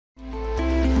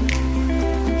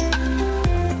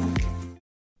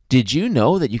Did you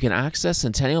know that you can access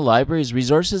Centennial Library's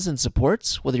resources and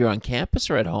supports whether you're on campus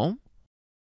or at home?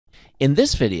 In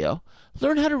this video,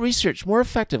 learn how to research more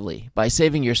effectively by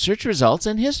saving your search results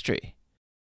and history.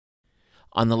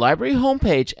 On the library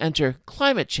homepage, enter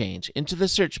climate change into the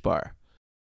search bar.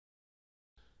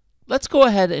 Let's go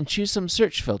ahead and choose some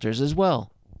search filters as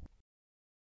well.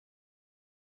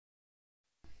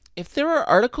 If there are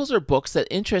articles or books that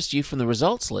interest you from the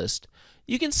results list,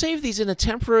 you can save these in a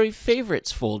temporary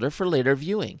favorites folder for later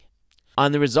viewing.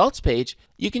 On the results page,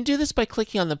 you can do this by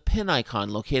clicking on the pin icon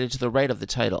located to the right of the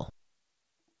title.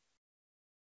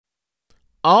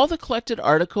 All the collected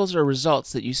articles or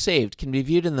results that you saved can be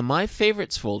viewed in the My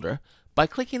Favorites folder by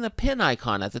clicking the pin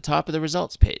icon at the top of the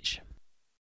results page.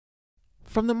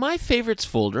 From the My Favorites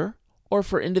folder, or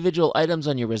for individual items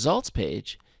on your results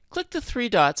page, click the three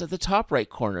dots at the top right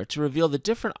corner to reveal the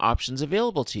different options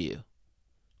available to you.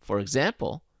 For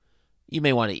example, you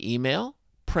may want to email,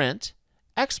 print,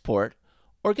 export,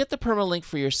 or get the permalink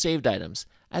for your saved items,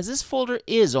 as this folder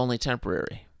is only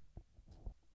temporary.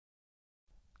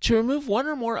 To remove one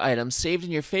or more items saved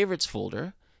in your Favorites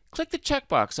folder, click the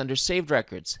checkbox under Saved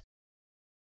Records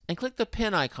and click the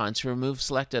pin icon to remove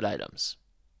selected items.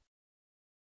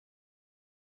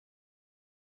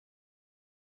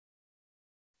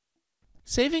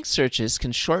 Saving searches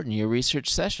can shorten your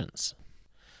research sessions.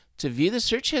 To view the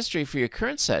search history for your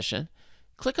current session,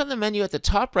 click on the menu at the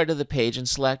top right of the page and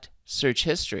select Search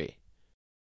History.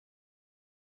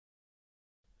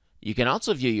 You can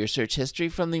also view your search history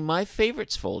from the My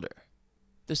Favorites folder.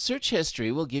 The search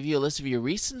history will give you a list of your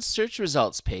recent search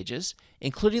results pages,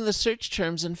 including the search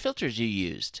terms and filters you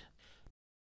used.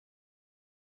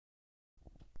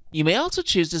 You may also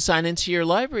choose to sign into your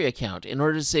library account in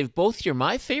order to save both your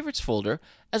My Favorites folder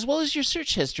as well as your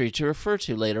search history to refer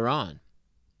to later on.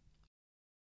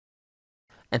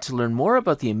 And to learn more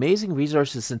about the amazing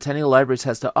resources Centennial Libraries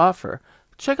has to offer,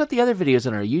 check out the other videos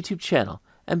on our YouTube channel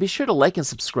and be sure to like and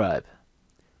subscribe.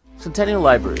 Centennial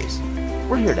Libraries,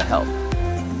 we're here to help.